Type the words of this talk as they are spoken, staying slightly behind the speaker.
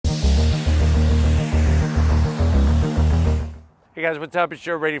Hey guys, what's up? It's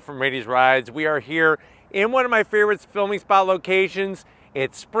Joe Raiti from Raiti's Rides. We are here in one of my favorite filming spot locations.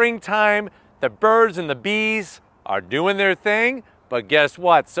 It's springtime. The birds and the bees are doing their thing, but guess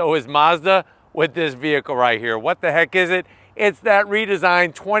what? So is Mazda with this vehicle right here. What the heck is it? It's that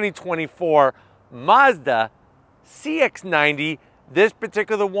redesigned 2024 Mazda CX-90. This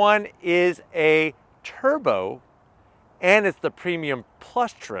particular one is a turbo and it's the premium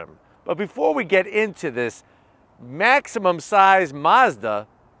plus trim. But before we get into this maximum size Mazda,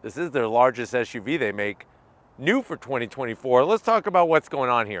 this is their largest SUV they make, new for 2024. Let's talk about what's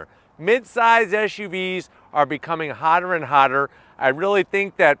going on here. Mid-size SUVs are becoming hotter and hotter. I really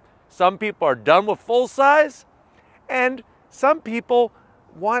think that some people are done with full size and some people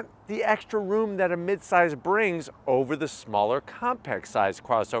want the extra room that a mid-size brings over the smaller compact size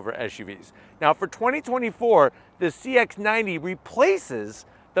crossover SUVs. Now for 2024, the CX-90 replaces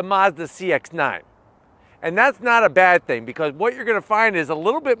the Mazda CX-9. And that's not a bad thing because what you're gonna find is a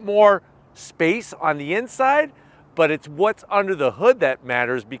little bit more space on the inside, but it's what's under the hood that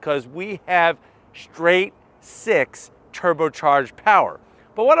matters because we have straight 6 turbocharged power.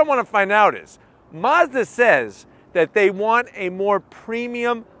 But what I wanna find out is, Mazda says that they want a more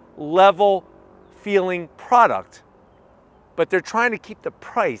premium level feeling product, but they're trying to keep the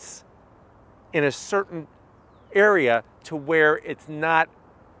price in a certain area to where it's not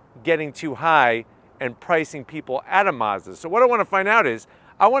getting too high and pricing people out of Mazda. So what I want to find out is,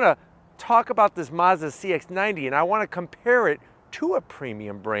 I want to talk about this Mazda CX-90 and I want to compare it to a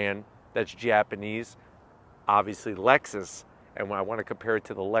premium brand that's Japanese, obviously Lexus, and I want to compare it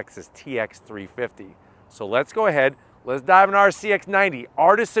to the Lexus TX 350. So let's go ahead, let's dive into our CX-90,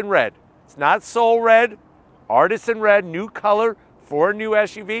 Artisan Red. It's not Soul Red, Artisan Red, new color for a new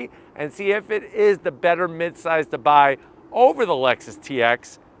SUV, and see if it is the better midsize to buy over the Lexus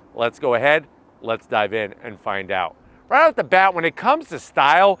TX. Let's go ahead, let's dive in and find out. Right off the bat, when it comes to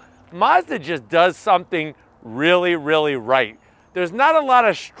style, Mazda just does something really, really right. There's not a lot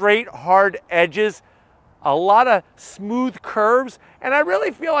of straight, hard edges, a lot of smooth curves, and I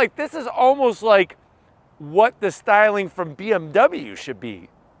really feel like this is almost like what the styling from BMW should be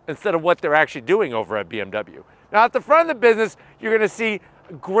instead of what they're actually doing over at BMW. Now at the front of the business, you're gonna see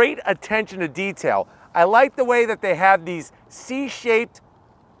great attention to detail. I like the way that they have these C-shaped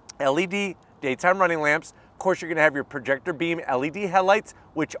LED daytime running lamps. Of course, you're gonna have your projector beam LED headlights,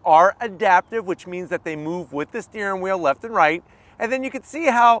 which are adaptive, which means that they move with the steering wheel left and right. And then you can see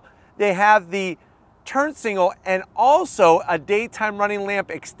how they have the turn signal and also a daytime running lamp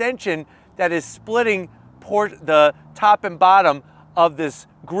extension that is splitting the top and bottom of this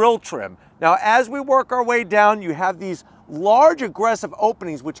grille trim. Now, as we work our way down, you have these large aggressive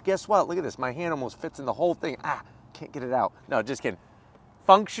openings, which guess what? Look at this, my hand almost fits in the whole thing. Ah, can't get it out. No, just kidding.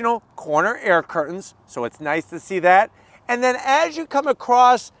 Functional corner air curtains, so it's nice to see that. And then as you come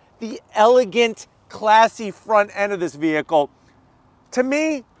across the elegant, classy front end of this vehicle, to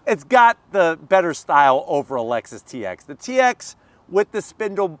me, it's got the better style over a Lexus TX. The TX with the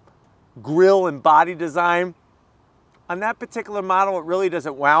spindle grille and body design, on that particular model, it really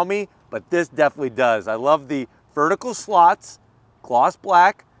doesn't wow me, but this definitely does. I love the vertical slots, gloss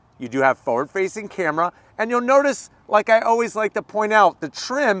black. You do have forward-facing camera, and you'll notice, like I always like to point out, the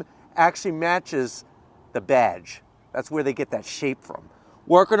trim actually matches the badge. That's where they get that shape from.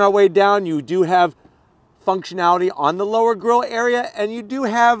 Working our way down, you do have functionality on the lower grille area, and you do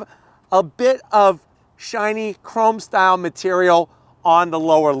have a bit of shiny chrome style material on the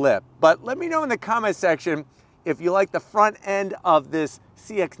lower lip. But let me know in the comment section if you like the front end of this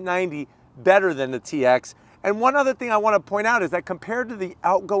CX-90 better than the TX. And one other thing I want to point out is that compared to the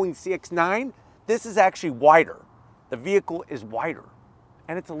outgoing CX-9, this is actually wider. The vehicle is wider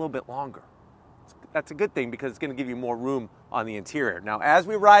and it's a little bit longer. That's a good thing because it's going to give you more room on the interior. Now, as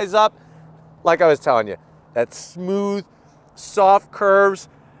we rise up, like I was telling you, that smooth, soft curves,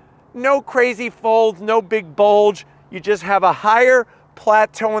 no crazy folds, no big bulge. You just have a higher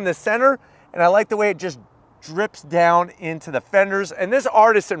plateau in the center, and I like the way it just drips down into the fenders. And this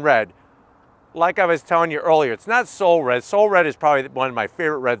Artisan Red, like I was telling you earlier, it's not Soul Red. Soul Red is probably one of my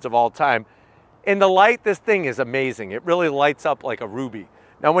favorite reds of all time. In the light, this thing is amazing. It really lights up like a ruby.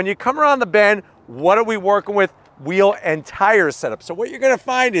 Now, when you come around the bend, what are we working with? Wheel and tire setup. So what you're gonna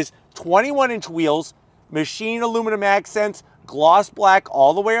find is 21-inch wheels, machine aluminum accents, gloss black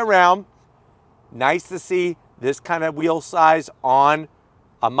all the way around. Nice to see this kind of wheel size on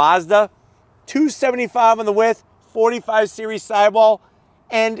a Mazda. 275 on the width, 45 series sidewall.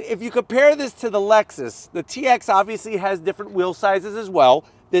 And if you compare this to the Lexus, the TX obviously has different wheel sizes as well.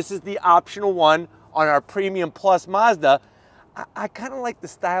 This is the optional one on our Premium Plus Mazda. I kind of like the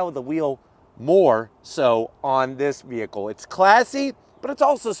style of the wheel more so on this vehicle. It's classy, but it's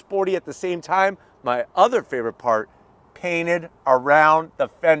also sporty at the same time. My other favorite part, painted around the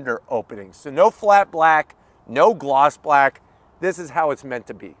fender openings. So no flat black, no gloss black. This is how it's meant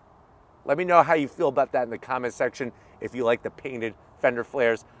to be. Let me know how you feel about that in the comment section if you like the painted fender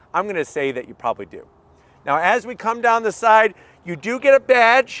flares. I'm gonna say that you probably do. Now, as we come down the side, you do get a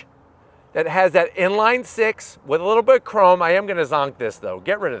badge that has that inline 6 with a little bit of chrome. I am gonna zonk this though,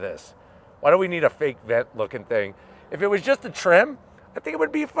 get rid of this. Why do we need a fake vent looking thing? If it was just a trim, I think it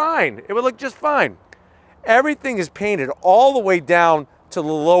would be fine. It would look just fine. Everything is painted all the way down to the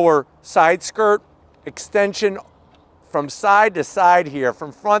lower side skirt, extension from side to side here,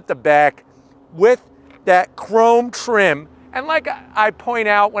 from front to back, with that chrome trim. And like I point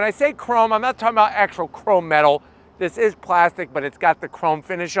out, when I say chrome, I'm not talking about actual chrome metal. This is plastic, but it's got the chrome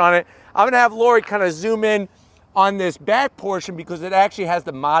finish on it. I'm gonna have Lori kind of zoom in on this back portion because it actually has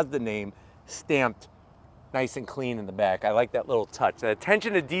the Mazda name stamped nice and clean in the back. I like that little touch, that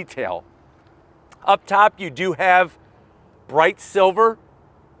attention to detail. Up top, you do have bright silver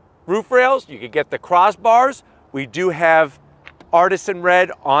roof rails. You could get the crossbars. We do have Artisan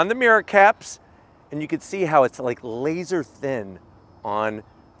Red on the mirror caps, and you can see how it's like laser thin on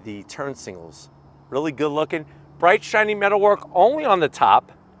the turn signals. Really good looking. Bright shiny metalwork only on the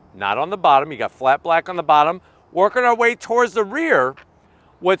top, not on the bottom. You got flat black on the bottom. Working our way towards the rear,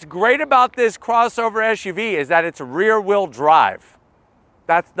 what's great about this crossover SUV is that it's rear wheel drive.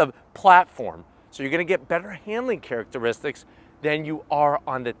 That's the platform. So you're gonna get better handling characteristics than you are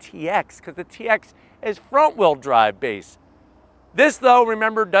on the TX, because the TX is front wheel drive base. This though,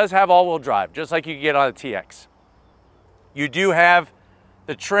 remember, does have all wheel drive, just like you get on a TX. You do have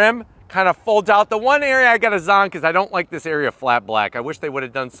the trim kind of folds out. The one area I got to zonk because I don't like this area flat black. I wish they would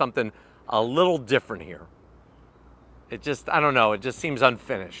have done something a little different here. It just, I don't know, it just seems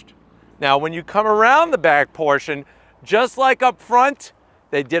unfinished. Now, when you come around the back portion, just like up front,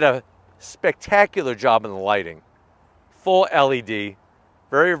 they did a spectacular job in the lighting. Full LED,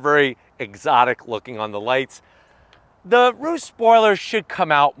 very, very exotic looking on the lights. The roof spoiler should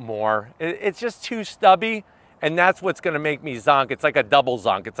come out more. It's just too stubby, and that's what's gonna make me zonk. It's like a double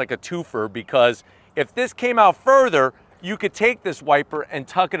zonk, it's like a twofer, because if this came out further, you could take this wiper and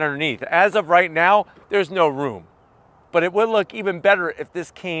tuck it underneath. As of right now, there's no room. But it would look even better if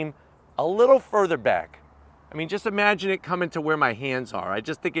this came a little further back. I mean, just imagine it coming to where my hands are. I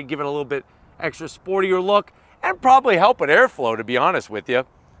just think it'd give it a little bit extra sportier look and probably help with airflow, to be honest with you.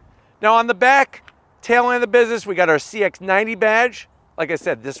 Now on the back, tail end of the business, we got our CX-90 badge. Like I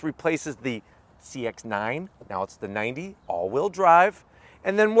said, this replaces the CX-9. Now it's the 90, all-wheel drive.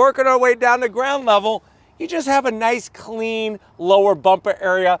 And then working our way down to ground level, you just have a nice, clean, lower bumper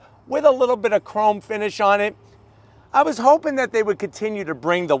area with a little bit of chrome finish on it. I was hoping that they would continue to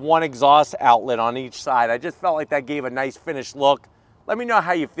bring the one exhaust outlet on each side. I just felt like that gave a nice finished look. Let me know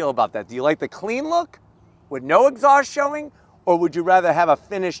how you feel about that. Do you like the clean look with no exhaust showing, or would you rather have a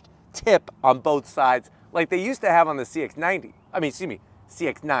finished tip on both sides like they used to have on the CX-90? I mean, excuse me,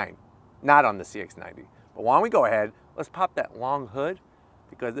 CX-9, not on the CX-90. But why don't we go ahead, let's pop that long hood,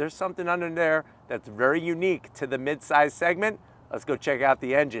 because there's something under there that's very unique to the mid-size segment. Let's go check out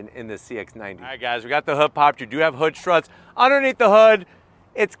the engine in the CX-90. All right, guys, we got the hood popped. You do have hood struts. Underneath the hood,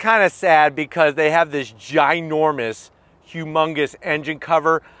 it's kind of sad because they have this ginormous, humongous engine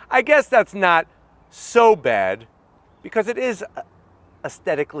cover. I guess that's not so bad because it is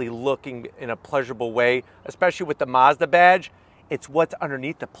aesthetically looking in a pleasurable way, especially with the Mazda badge. It's what's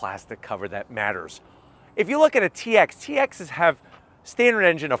underneath the plastic cover that matters. If you look at a TX, TXs have standard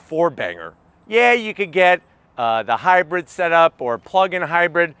engine, a 4-banger. Yeah, you could get the hybrid setup or plug-in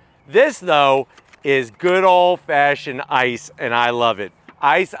hybrid. This though is good old-fashioned ICE, and I love it.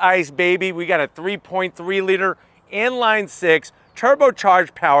 ICE, ICE, baby. We got a 3.3 liter inline 6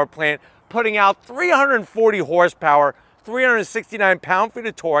 turbocharged power plant putting out 340 horsepower, 369 pound-feet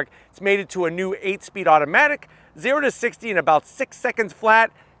of torque. It's made it to a new 8-speed automatic, 0 to 60 in about 6 seconds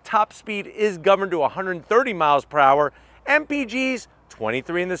flat. Top speed is governed to 130 miles per hour. MPGs,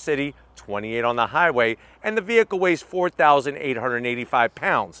 23 in the city, 28 on the highway, and the vehicle weighs 4,885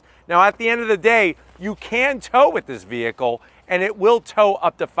 pounds. Now, at the end of the day, you can tow with this vehicle, and it will tow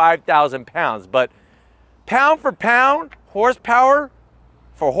up to 5,000 pounds. But pound for pound, horsepower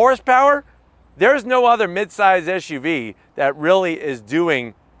for horsepower, there's no other midsize SUV that really is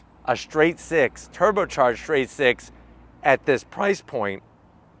doing a straight 6, turbocharged straight 6 at this price point.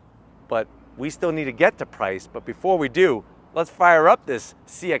 But we still need to get to price. But before we do, let's fire up this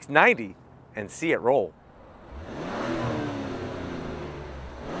CX-90 and see it roll.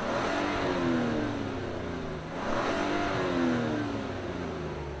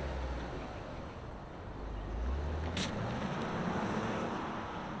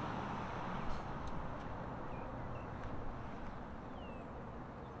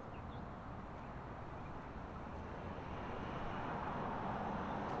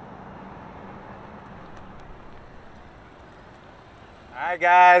 All right,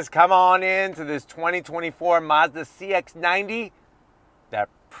 guys, come on in to this 2024 Mazda CX-90, that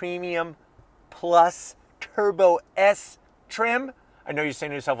premium plus turbo S trim. I know you're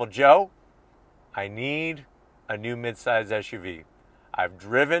saying to yourself, well, Joe, I need a new midsize SUV. I've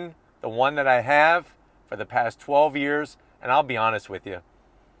driven the one that I have for the past 12 years, and I'll be honest with you,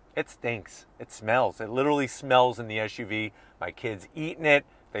 it stinks. It smells. It literally smells in the SUV. My kids eat in it.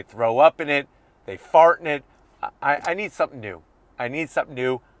 They throw up in it. They fart in it. I need something new. I need something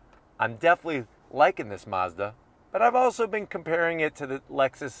new. I'm definitely liking this Mazda, but I've also been comparing it to the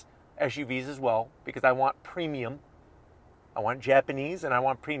Lexus SUVs as well because I want premium. I want Japanese and I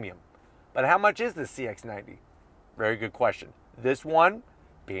want premium. But how much is this CX-90? Very good question. This one,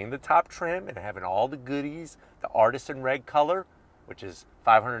 being the top trim and having all the goodies, the Artisan Red color, which is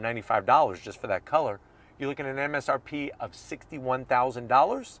 $595 just for that color, you're looking at an MSRP of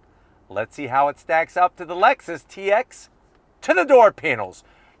 $61,000. Let's see how it stacks up to the Lexus TX. To the door panels,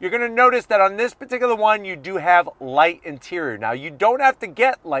 you're going to notice that on this particular one, you do have light interior. Now, you don't have to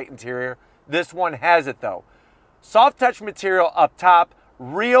get light interior. This one has it, though. Soft touch material up top,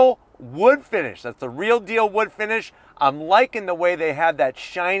 real wood finish. That's the real deal wood finish. I'm liking the way they have that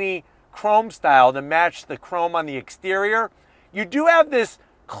shiny chrome style to match the chrome on the exterior. You do have this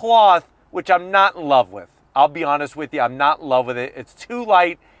cloth, which I'm not in love with. I'll be honest with you, I'm not in love with it. It's too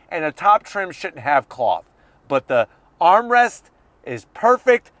light, and a top trim shouldn't have cloth. But the armrest is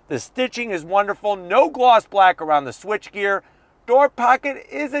perfect. The stitching is wonderful. No gloss black around the switchgear. Door pocket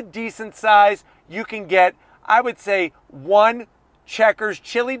is a decent size. You can get, I would say, one Checkers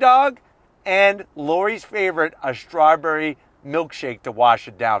chili dog and Lori's favorite, a strawberry milkshake to wash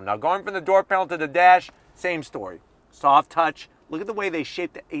it down. Now, going from the door panel to the dash, same story. Soft touch. Look at the way they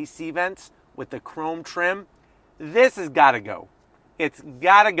shape the AC vents with the chrome trim. This has got to go. It's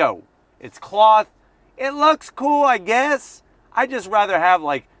got to go. It's cloth. It looks cool, I guess. I just rather have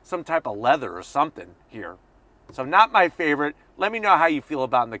like some type of leather or something here. So not my favorite. Let me know how you feel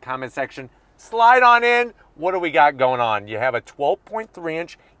about it in the comment section. Slide on in. What do we got going on? You have a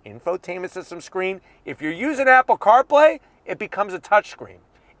 12.3-inch infotainment system screen. If you're using Apple CarPlay, it becomes a touchscreen.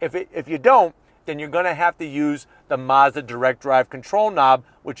 If you don't, then you're going to have to use the Mazda direct drive control knob,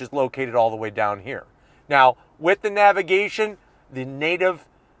 which is located all the way down here. Now, with the navigation, the native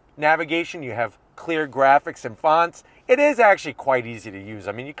navigation, you have clear graphics and fonts. It is actually quite easy to use.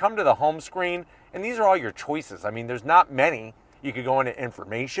 I mean, you come to the home screen, and these are all your choices. I mean, there's not many. You could go into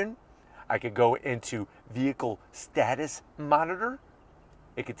information. I could go into vehicle status monitor.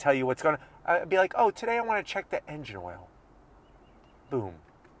 It could tell you what's going to be like, oh, today I want to check the engine oil. Boom.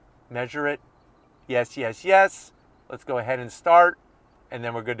 Measure it. Yes, yes, yes. Let's go ahead and start, and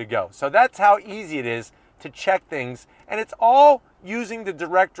then we're good to go. So that's how easy it is to check things, and it's all using the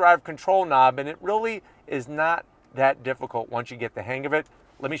direct drive control knob, and it really is not that difficult once you get the hang of it.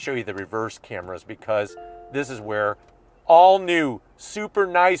 Let me show you the reverse cameras because this is where all new, super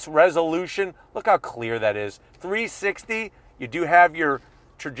nice resolution. Look how clear that is. 360, you do have your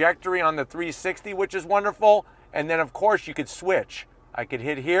trajectory on the 360, which is wonderful. And then of course you could switch. I could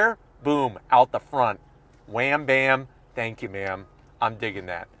hit here, boom, out the front. Wham, bam, thank you, ma'am. I'm digging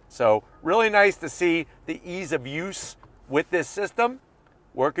that. So really nice to see the ease of use with this system.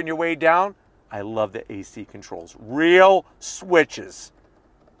 Working your way down. I love the AC controls. Real switches.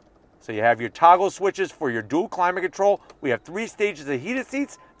 So you have your toggle switches for your dual climate control. We have 3 stages of heated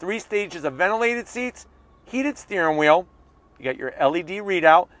seats, 3 stages of ventilated seats, heated steering wheel. You got your LED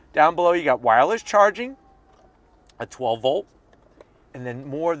readout. Down below you got wireless charging, a 12 volt, and then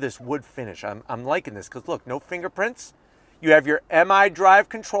more of this wood finish. I'm liking this because look, no fingerprints. You have your MI drive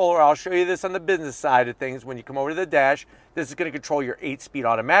controller. I'll show you this on the business side of things when you come over to the dash. This is going to control your 8-speed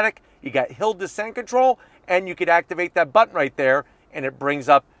automatic. You got hill descent control, and you could activate that button right there, and it brings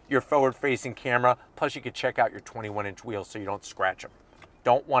up your forward-facing camera. Plus, you could check out your 21-inch wheels so you don't scratch them.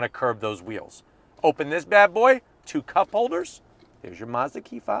 Don't want to curb those wheels. Open this bad boy. 2 cup holders. There's your Mazda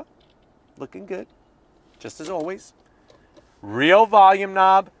key fob. Looking good, just as always. Real volume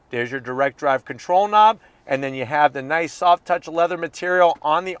knob. There's your direct drive control knob. And then you have the nice soft touch leather material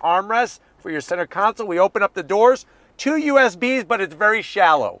on the armrest for your center console. We open up the doors. 2 USBs, but it's very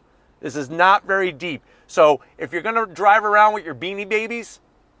shallow. This is not very deep. So if you're going to drive around with your Beanie Babies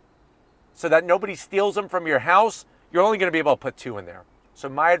so that nobody steals them from your house, you're only going to be able to put 2 in there. So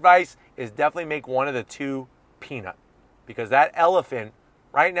my advice is definitely make one of the 2 peanut, because that elephant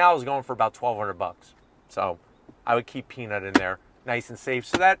right now is going for about 1,200 bucks. So I would keep peanut in there nice and safe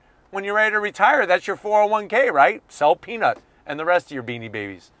so that when you're ready to retire, that's your 401k, right? Sell peanut and the rest of your Beanie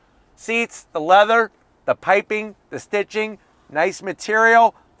Babies. Seats, the leather, the piping, the stitching, nice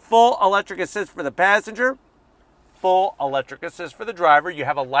material, full electric assist for the passenger, full electric assist for the driver. You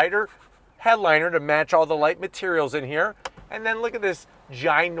have a lighter headliner to match all the light materials in here. And then look at this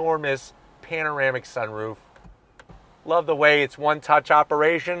ginormous panoramic sunroof. Love the way it's one-touch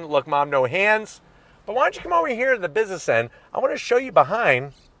operation. Look, Mom, no hands. But why don't you come over here to the business end? I want to show you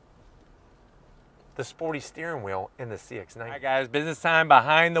behind the sporty steering wheel in the CX-90. All right, guys, business time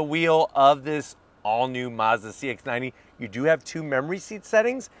behind the wheel of this all-new Mazda CX-90. You do have 2 memory seat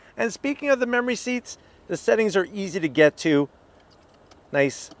settings. And speaking of the memory seats, the settings are easy to get to.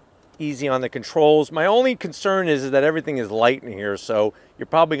 Nice, easy on the controls. My only concern is that everything is light in here, so you're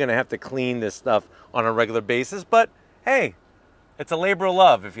probably going to have to clean this stuff on a regular basis. But hey, it's a labor of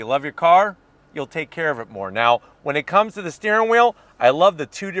love. If you love your car, you'll take care of it more. Now, when it comes to the steering wheel, I love the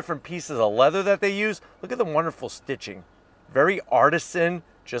 2 different pieces of leather that they use. Look at the wonderful stitching. Very artisan,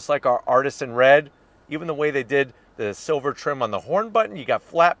 just like our Artisan Red. Even the way they did the silver trim on the horn button. You got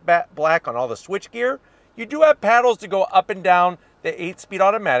flat black on all the switch gear. You do have paddles to go up and down the 8-speed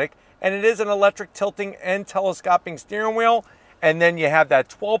automatic, and it is an electric tilting and telescoping steering wheel. And then you have that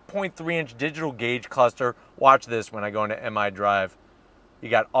 12.3-inch digital gauge cluster. Watch this when I go into MI Drive. You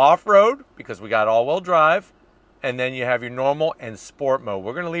got off-road, because we got all-wheel drive, and then you have your normal and sport mode.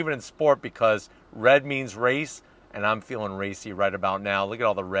 We're going to leave it in sport because red means race, and I'm feeling racy right about now. Look at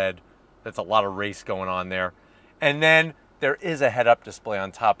all the red. That's a lot of race going on there. And then there is a head-up display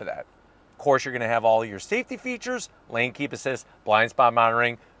on top of that. Of course, you're going to have all your safety features, lane keep assist, blind spot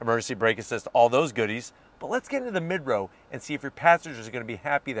monitoring, emergency brake assist, all those goodies. But let's get into the mid-row and see if your passengers are going to be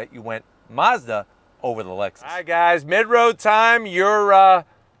happy that you went Mazda over the Lexus. All right, guys, mid-row time. Your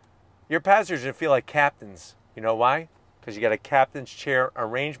passengers are going to feel like captains. You know why? Because you got a captain's chair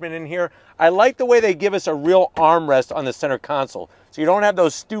arrangement in here. I like the way they give us a real armrest on the center console. So you don't have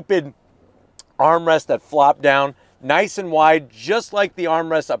those stupid armrests that flop down. Nice and wide, just like the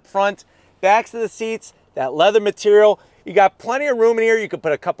armrest up front. Backs of the seats, that leather material. You got plenty of room in here. You could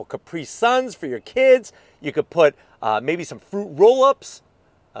put a couple Capri Suns for your kids. You could put maybe some fruit roll-ups.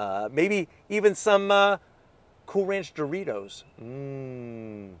 Maybe even some Cool Ranch Doritos.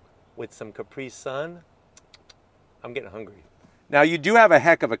 With some Capri Sun. I'm getting hungry. Now, you do have a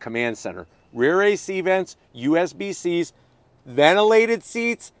heck of a command center. Rear AC vents, USB-Cs, ventilated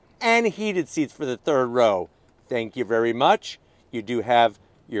seats, and heated seats for the 3rd row. Thank you very much. You do have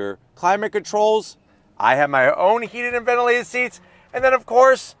your climate controls. I have my own heated and ventilated seats. And then, of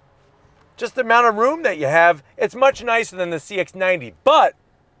course, just the amount of room that you have, it's much nicer than the CX-90. But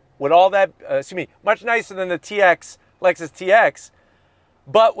with all that, much nicer than the TX, Lexus TX.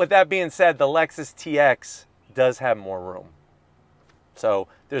 But with that being said, the Lexus TX does have more room. So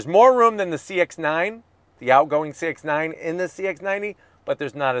there's more room than the CX-9, the outgoing CX-9 in the CX-90, but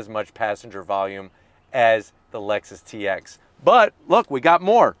there's not as much passenger volume as the Lexus TX. But look, we got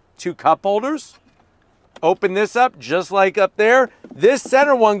more. 2 cup holders. Open this up just like up there. This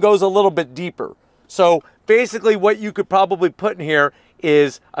center one goes a little bit deeper. So basically what you could probably put in here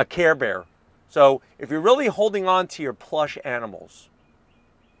is a Care Bear. So if you're really holding on to your plush animals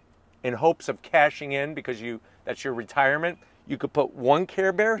in hopes of cashing in because that's your retirement, you could put 1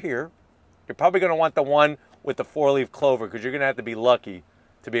 Care Bear here. You're probably going to want the one with the 4-leaf clover because you're going to have to be lucky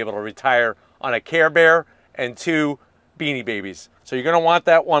to be able to retire on a Care Bear and 2 Beanie Babies. So you're going to want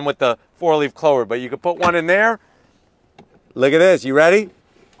that one with the 4-leaf clover, but you could put one in there. Look at this. You ready?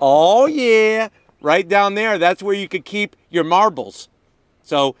 Oh, yeah. Right down there. That's where you could keep your marbles.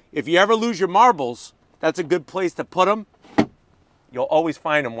 So if you ever lose your marbles, that's a good place to put them. You'll always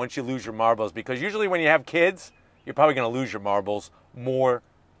find them once you lose your marbles because usually when you have kids, you're probably going to lose your marbles more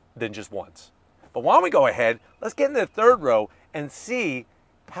than just once. But why don't we go ahead, let's get into the 3rd row and see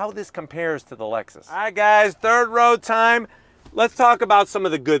how this compares to the Lexus. All right, guys, 3rd row time. Let's talk about some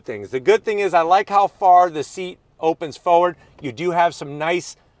of the good things. The good thing is I like how far the seat opens forward. You do have some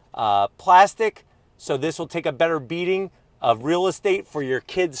nice plastic, so this will take a better beating of real estate for your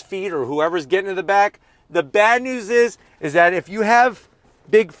kids' feet or whoever's getting in the back. The bad news is that if you have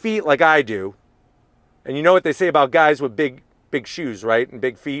big feet like I do, and you know what they say about guys with big shoes, right, and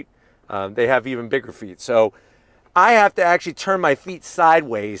big feet, they have even bigger feet. So I have to actually turn my feet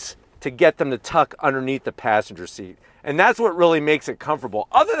sideways to get them to tuck underneath the passenger seat. And that's what really makes it comfortable.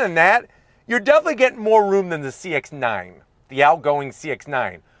 Other than that, you're definitely getting more room than the CX-9, the outgoing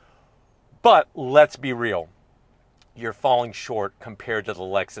CX-9. But let's be real. You're falling short compared to the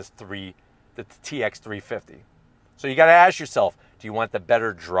Lexus the TX 350. So you got to ask yourself, do you want the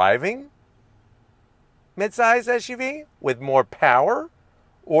better driving midsize SUV with more power,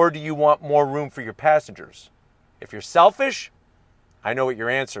 or do you want more room for your passengers? If you're selfish, I know what your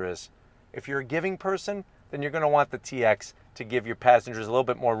answer is. If you're a giving person, then you're going to want the TX to give your passengers a little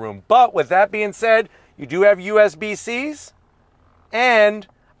bit more room. But with that being said, You do have USB-Cs, and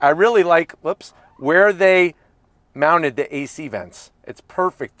I really like, whoops, where they mounted the AC vents. It's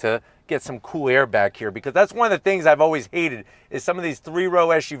perfect to get some cool air back here, because that's one of the things I've always hated is some of these 3-row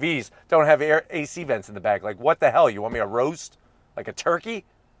SUVs don't have AC vents in the back. Like, what the hell? You want me to roast like a turkey?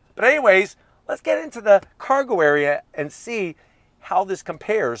 But anyways, let's get into the cargo area and see how this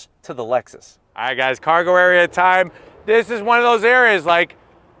compares to the Lexus. All right, guys, cargo area time. This is one of those areas, like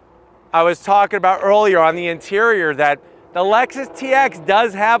I was talking about earlier on the interior, that the Lexus TX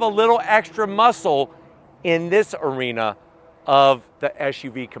does have a little extra muscle in this arena of the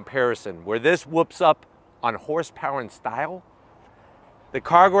SUV comparison. Where this whoops up on horsepower and style, the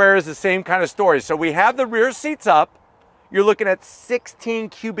cargo area is the same kind of story. So we have the rear seats up. You're looking at 16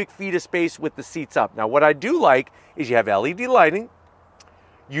 cubic feet of space with the seats up. Now, what I do like is you have LED lighting.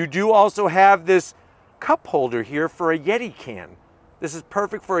 You do also have this cup holder here for a Yeti can. This is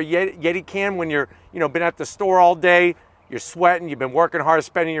perfect for a Yeti can when you're, been at the store all day, you're sweating, you've been working hard,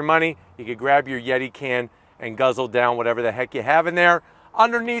 spending your money. You could grab your Yeti can and guzzle down whatever the heck you have in there.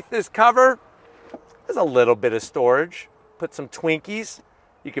 Underneath this cover, there's a little bit of storage. Put some Twinkies.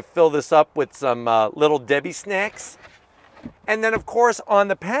 You can fill this up with some Little Debbie snacks. And then, of course, on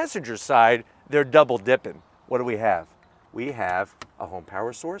the passenger side, they're double dipping. What do we have? We have a home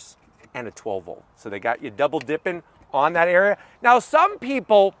power source and a 12 volt. So they got you double dipping on that area. Now, some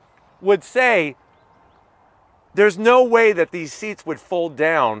people would say there's no way that these seats would fold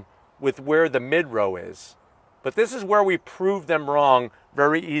down with where the mid row is. But this is where we prove them wrong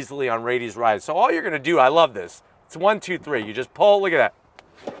very easily on Raiti's Ride. So all you're gonna do, I love this. It's 1, 2, 3. You just pull, look at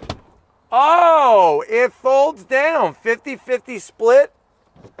that. Oh, it folds down. 50-50 split.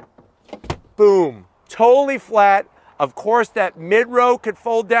 Boom, totally flat. Of course, that mid row could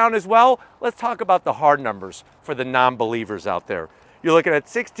fold down as well. Let's talk about the hard numbers for the non-believers out there. You're looking at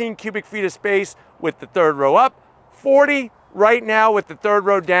 16 cubic feet of space with the third row up, 40 right now with the third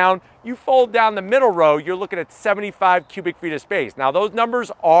row down. You fold down the middle row, you're looking at 75 cubic feet of space. Now, those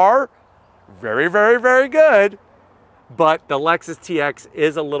numbers are very, very, very good, but the Lexus TX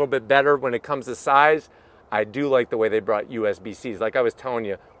is a little bit better when it comes to size. I do like the way they brought USB-Cs. Like I was telling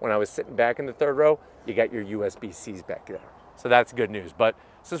you, when I was sitting back in the third row, you got your USB-Cs back there. So that's good news. But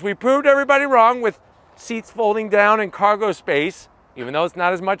since we proved everybody wrong with seats folding down and cargo space, even though it's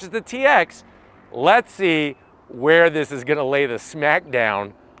not as much as the TX, let's see where this is gonna lay the smack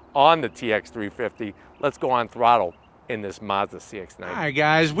down on the TX 350. Let's go on throttle in this Mazda CX-90. All right,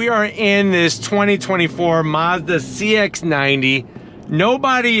 guys, we are in this 2024 Mazda CX-90.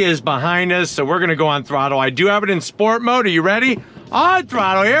 Nobody is behind us, so we're gonna go on throttle. I do have it in sport mode. Are you ready? On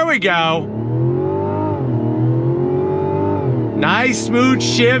throttle, here we go. Nice smooth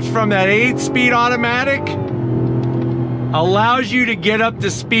shift from that 8-speed automatic. Allows you to get up to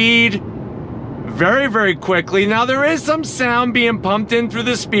speed very, very quickly. Now, there is some sound being pumped in through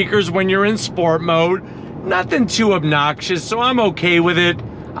the speakers when you're in sport mode. Nothing too obnoxious, so I'm okay with it.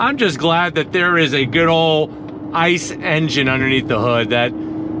 I'm just glad that there is a good old ICE engine underneath the hood. That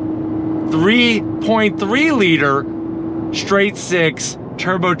 3.3 liter straight 6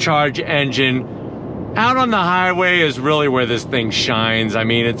 turbocharged engine out on the highway is really where this thing shines. I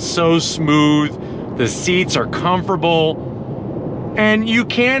mean, it's so smooth. The seats are comfortable. And you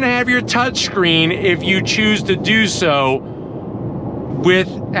can have your touchscreen if you choose to do so with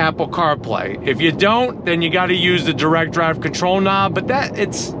Apple CarPlay. If you don't, then you got to use the direct drive control knob, but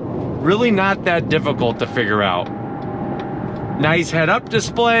it's really not that difficult to figure out. Nice head-up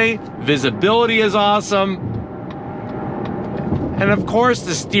display, visibility is awesome, and of course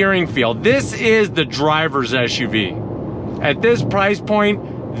the steering feel. This is the driver's SUV. At this price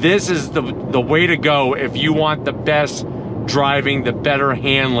point, this is the way to go if you want the best driving, the better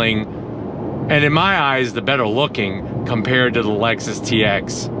handling, and in my eyes, the better looking compared to the Lexus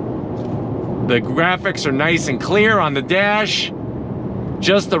TX. The graphics are nice and clear on the dash,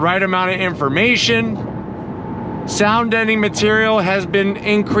 just the right amount of information. Sound deadening material has been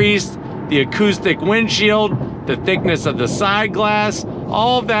increased, the acoustic windshield, the thickness of the side glass,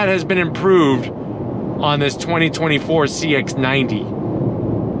 all of that has been improved on this 2024 CX-90.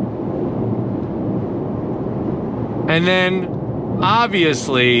 And then,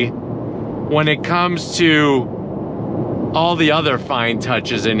 obviously, when it comes to all the other fine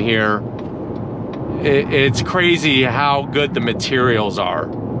touches in here, it's crazy how good the materials are.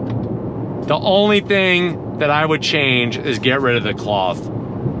 The only thing that I would change is get rid of the cloth.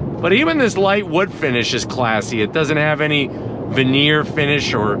 But even this light wood finish is classy. It doesn't have any veneer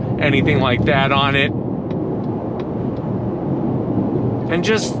finish or anything like that on it. And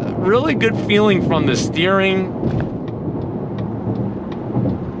just really good feeling from the steering.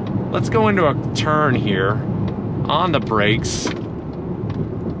 let's go into a turn here on the brakes.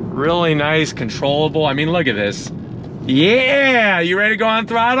 Really nice, controllable. I mean, look at this. Yeah, you ready to go on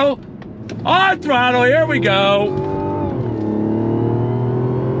throttle? On throttle, here we go.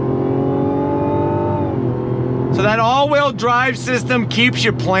 So that all-wheel drive system keeps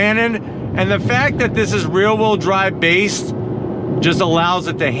you planning, and the fact that this is rear-wheel drive based just allows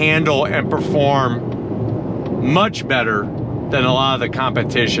it to handle and perform much better than a lot of the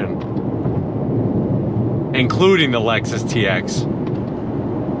competition, including the Lexus TX.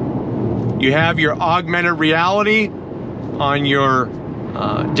 You have your augmented reality on your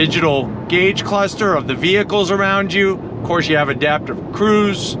digital gauge cluster of the vehicles around you. Of course, you have adaptive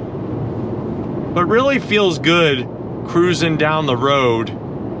cruise, but really feels good cruising down the road.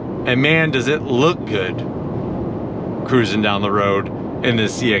 And man, does it look good cruising down the road in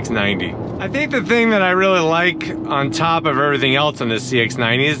this CX-90. I think the thing that I really like on top of everything else on this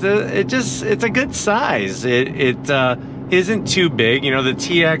CX-90 is that it's a good size. It isn't too big. You know, the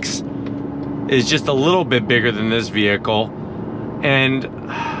TX is just a little bit bigger than this vehicle. And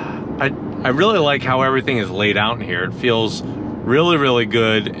I really like how everything is laid out in here. It feels really, really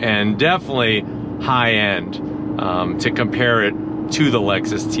good and definitely high end to compare it to the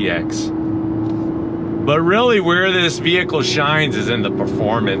Lexus TX. But really where this vehicle shines is in the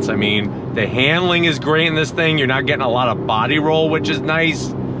performance. I mean, the handling is great in this thing. You're not getting a lot of body roll, which is nice.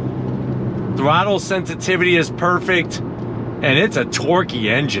 Throttle sensitivity is perfect, and it's a torquey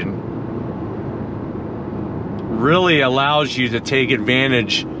engine. Really allows you to take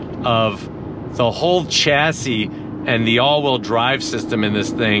advantage of the whole chassis and the all-wheel drive system in this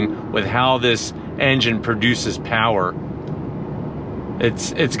thing with how this engine produces power.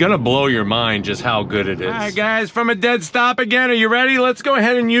 It's gonna blow your mind just how good it is. All right, guys, from a dead stop again. Are you ready? Let's go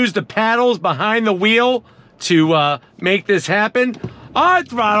ahead and use the paddles behind the wheel to make this happen. On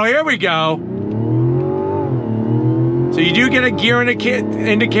throttle, here we go. So you do get a gear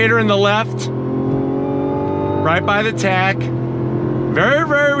indicator in the left, right by the tack. Very,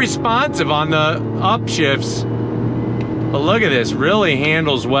 very responsive on the upshifts. But look at this, really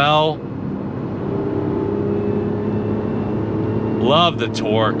handles well. Love the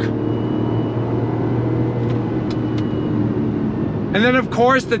torque. And then of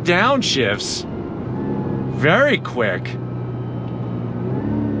course the downshifts, very quick.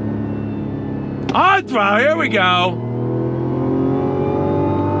 On throttle, here we go.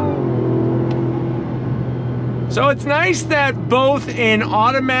 So it's nice that both in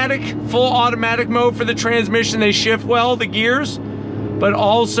automatic, full automatic mode for the transmission, they shift well, the gears, but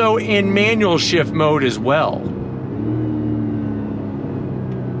also in manual shift mode as well.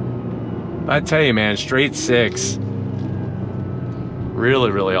 I tell you, man, straight six.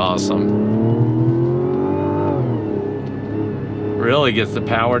 Really, really awesome. Really gets the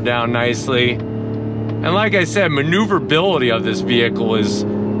power down nicely. And like I said, maneuverability of this vehicle is,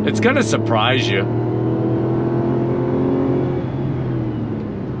 it's gonna surprise you.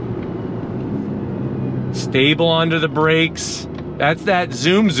 Stable under the brakes. That's that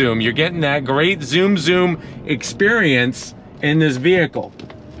zoom zoom. You're getting that great zoom zoom experience in this vehicle.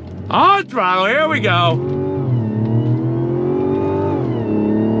 On throttle, here we go.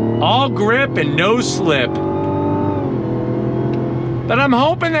 All grip and no slip. But I'm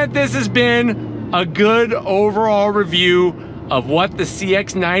hoping that this has been a good overall review of what the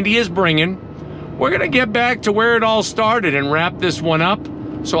CX-90 is bringing. We're gonna get back to where it all started and wrap this one up.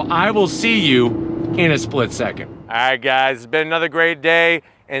 So I will see you in a split second. All right, guys, it's been another great day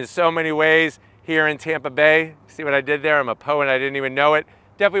in so many ways here in Tampa Bay. See what I did there? I'm a poet, I didn't even know it.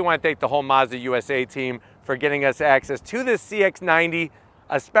 Definitely want to thank the whole Mazda USA team for getting us access to this CX-90,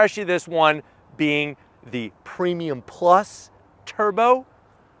 especially this one being the Premium Plus Turbo.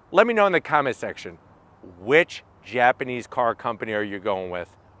 Let me know in the comment section, which Japanese car company are you going with?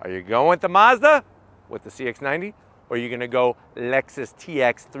 Are you going with the Mazda with the CX-90? Or are you gonna go Lexus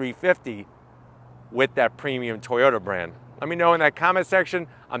TX 350 with that premium Toyota brand? Let me know in that comment section.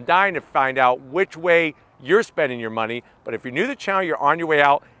 I'm dying to find out which way you're spending your money. But if you're new to the channel, you're on your way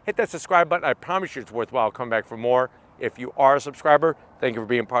out, hit that subscribe button. I promise you it's worthwhile. Come back for more. If you are a subscriber, thank you for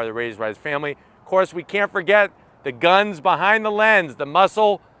being part of the Raiti's Rides family. Of course, we can't forget the guns behind the lens, the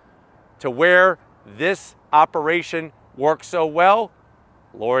muscle to where this operation works so well.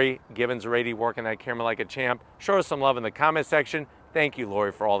 Lori Gibbons Raiti working that camera like a champ. Show us some love in the comment section. Thank you,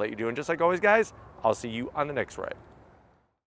 Lori, for all that you do. And just like always, guys, I'll see you on the next ride.